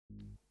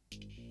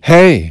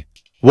Hey!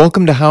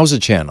 Welcome to How's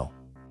It Channel.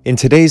 In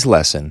today's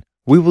lesson,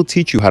 we will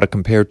teach you how to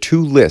compare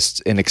two lists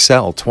in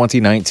Excel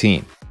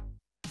 2019.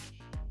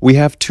 We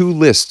have two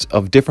lists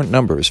of different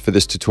numbers for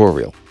this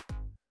tutorial.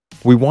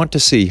 We want to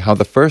see how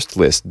the first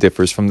list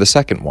differs from the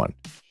second one.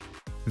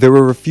 There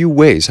are a few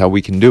ways how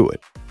we can do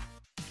it.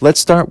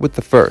 Let's start with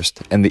the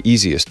first and the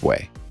easiest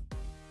way.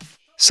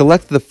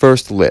 Select the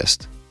first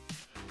list.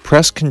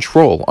 Press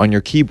Ctrl on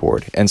your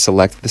keyboard and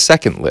select the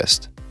second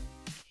list.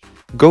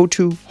 Go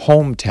to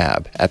Home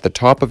tab at the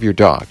top of your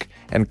dock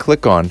and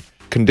click on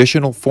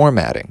Conditional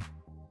Formatting.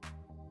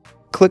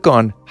 Click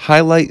on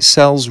Highlight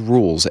Cells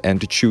Rules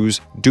and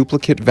choose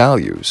Duplicate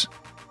Values.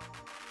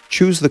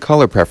 Choose the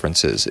color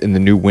preferences in the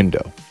new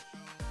window.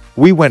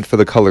 We went for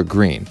the color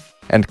green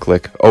and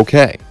click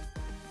OK.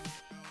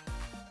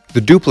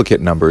 The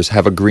duplicate numbers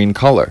have a green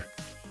color.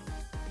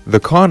 The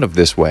con of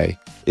this way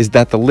is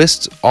that the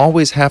lists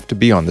always have to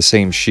be on the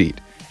same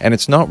sheet, and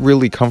it's not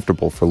really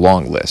comfortable for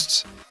long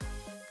lists.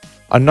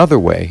 Another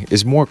way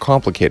is more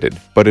complicated,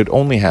 but it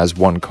only has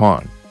one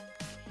con.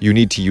 You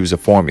need to use a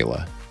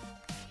formula.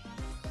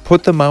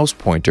 Put the mouse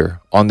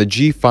pointer on the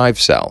G5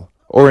 cell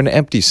or an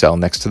empty cell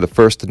next to the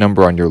first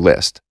number on your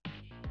list.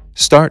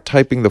 Start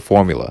typing the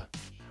formula.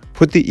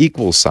 Put the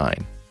equal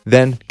sign,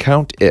 then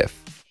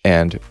COUNTIF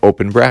and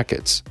open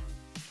brackets.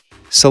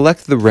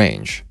 Select the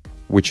range,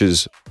 which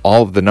is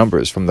all of the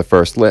numbers from the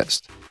first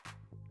list.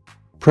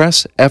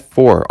 Press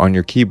F4 on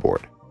your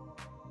keyboard.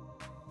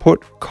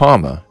 Put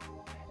comma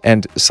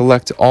and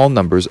select all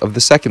numbers of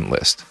the second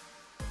list.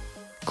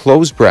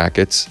 Close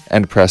brackets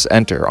and press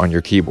Enter on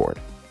your keyboard.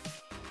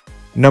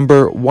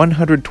 Number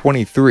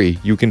 123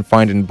 you can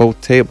find in both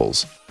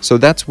tables, so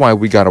that's why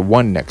we got a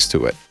 1 next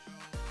to it.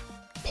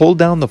 Pull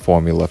down the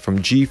formula from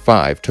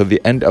G5 to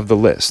the end of the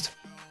list.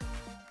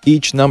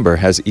 Each number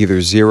has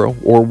either 0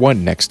 or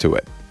 1 next to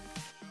it.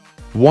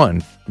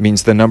 1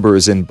 means the number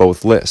is in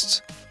both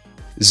lists.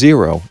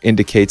 0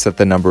 indicates that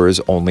the number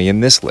is only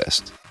in this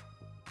list.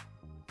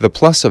 The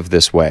plus of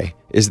this way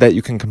is that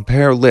you can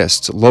compare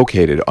lists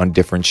located on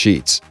different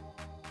sheets.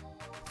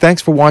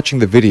 Thanks for watching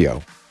the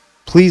video.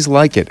 Please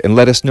like it and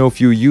let us know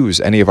if you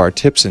use any of our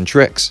tips and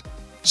tricks.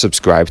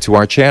 Subscribe to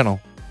our channel.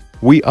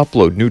 We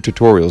upload new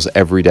tutorials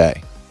every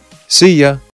day. See ya!